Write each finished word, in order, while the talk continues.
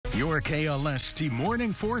Your KLST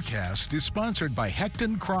morning forecast is sponsored by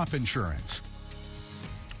Hecton Crop Insurance.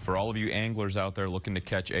 For all of you anglers out there looking to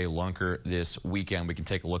catch a lunker this weekend, we can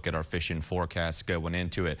take a look at our fishing forecast going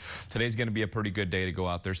into it. Today's going to be a pretty good day to go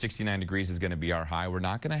out there. 69 degrees is going to be our high. We're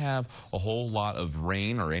not going to have a whole lot of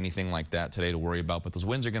rain or anything like that today to worry about, but those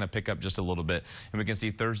winds are going to pick up just a little bit. And we can see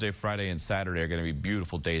Thursday, Friday, and Saturday are going to be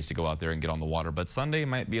beautiful days to go out there and get on the water. But Sunday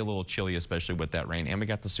might be a little chilly, especially with that rain. And we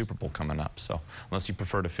got the Super Bowl coming up, so unless you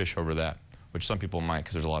prefer to fish over that, which some people might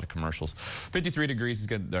because there's a lot of commercials. 53 degrees is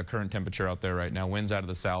good, the current temperature out there right now. Winds out of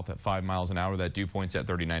the south at 5 miles an hour. That dew point's at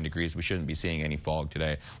 39 degrees. We shouldn't be seeing any fog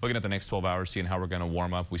today. Looking at the next 12 hours, seeing how we're going to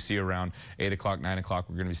warm up. We see around 8 o'clock, 9 o'clock,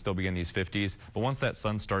 we're going to still be in these 50s. But once that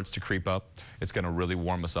sun starts to creep up, it's going to really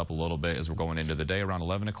warm us up a little bit as we're going into the day. Around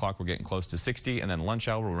 11 o'clock, we're getting close to 60. And then lunch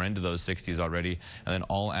hour, we're into those 60s already. And then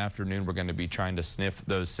all afternoon, we're going to be trying to sniff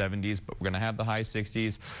those 70s. But we're going to have the high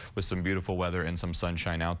 60s with some beautiful weather and some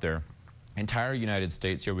sunshine out there. Entire United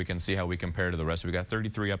States here, we can see how we compare to the rest. We got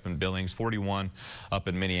 33 up in Billings, 41 up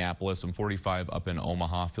in Minneapolis, and 45 up in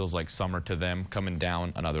Omaha. Feels like summer to them. Coming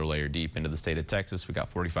down another layer deep into the state of Texas. We got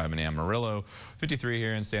 45 in Amarillo, 53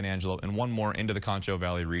 here in San Angelo, and one more into the Concho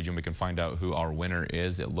Valley region. We can find out who our winner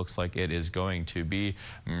is. It looks like it is going to be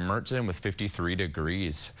Merton with 53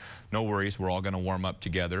 degrees. No worries, we're all going to warm up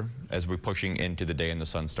together as we're pushing into the day and the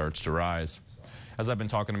sun starts to rise. As I've been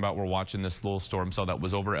talking about, we're watching this little storm cell that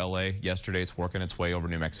was over LA yesterday. It's working its way over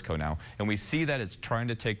New Mexico now. And we see that it's trying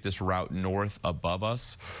to take this route north above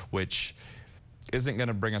us, which isn't going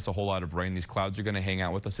to bring us a whole lot of rain. These clouds are going to hang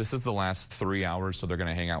out with us. This is the last 3 hours, so they're going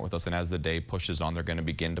to hang out with us. And as the day pushes on, they're going to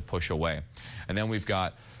begin to push away. And then we've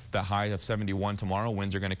got the high of 71 tomorrow.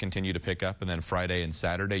 Winds are going to continue to pick up. And then Friday and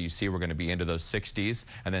Saturday, you see we're going to be into those 60s.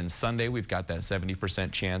 And then Sunday, we've got that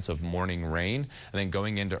 70% chance of morning rain. And then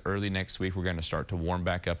going into early next week, we're going to start to warm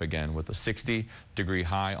back up again with a 60-degree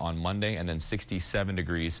high on Monday and then 67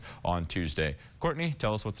 degrees on Tuesday. Courtney,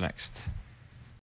 tell us what's next.